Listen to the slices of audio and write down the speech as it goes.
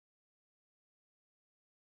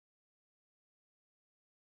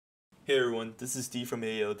Hey everyone, this is D from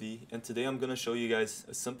ALD, and today I'm going to show you guys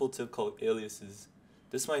a simple tip called aliases.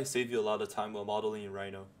 This might save you a lot of time while modeling in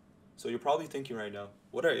Rhino. So you're probably thinking right now,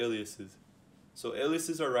 what are aliases? So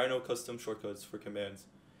aliases are Rhino custom shortcuts for commands.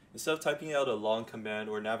 Instead of typing out a long command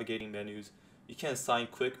or navigating menus, you can assign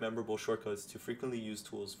quick, memorable shortcuts to frequently used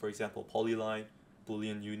tools, for example polyline,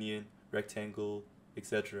 boolean union, rectangle,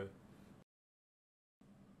 etc.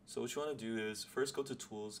 So what you want to do is first go to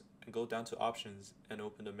Tools and go down to Options and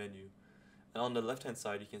open the menu. And on the left hand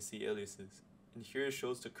side you can see aliases. And here it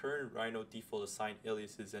shows the current Rhino default assigned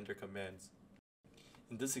aliases and their commands.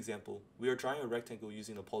 In this example, we are drawing a rectangle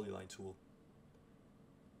using the polyline tool.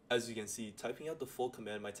 As you can see, typing out the full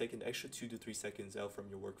command might take an extra 2 to 3 seconds out from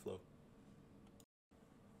your workflow.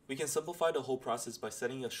 We can simplify the whole process by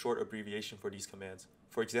setting a short abbreviation for these commands.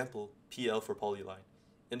 For example, PL for polyline.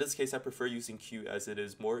 In this case, I prefer using Q as it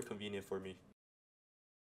is more convenient for me.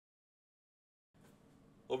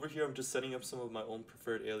 Over here, I'm just setting up some of my own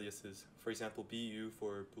preferred aliases. For example, BU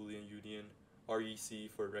for Boolean Union, REC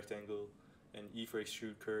for rectangle, and E for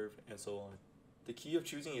extrude curve, and so on. The key of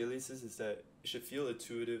choosing aliases is that it should feel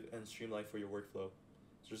intuitive and streamlined for your workflow.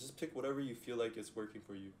 So just pick whatever you feel like is working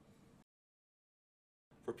for you.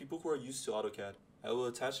 For people who are used to AutoCAD, I will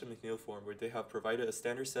attach a McNeil form where they have provided a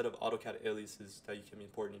standard set of AutoCAD aliases that you can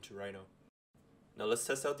import into Rhino. Now let's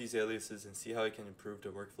test out these aliases and see how it can improve the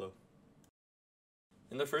workflow.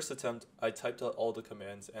 In the first attempt, I typed out all the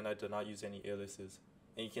commands and I did not use any aliases.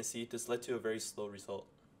 And you can see this led to a very slow result.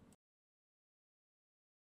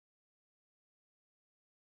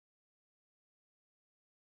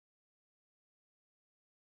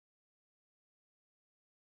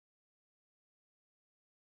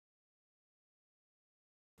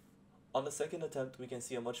 On the second attempt, we can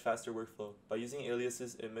see a much faster workflow. By using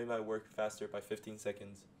aliases, it made my work faster by 15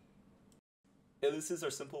 seconds. Aliases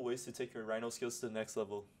are simple ways to take your Rhino skills to the next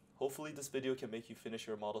level. Hopefully this video can make you finish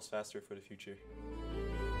your models faster for the future.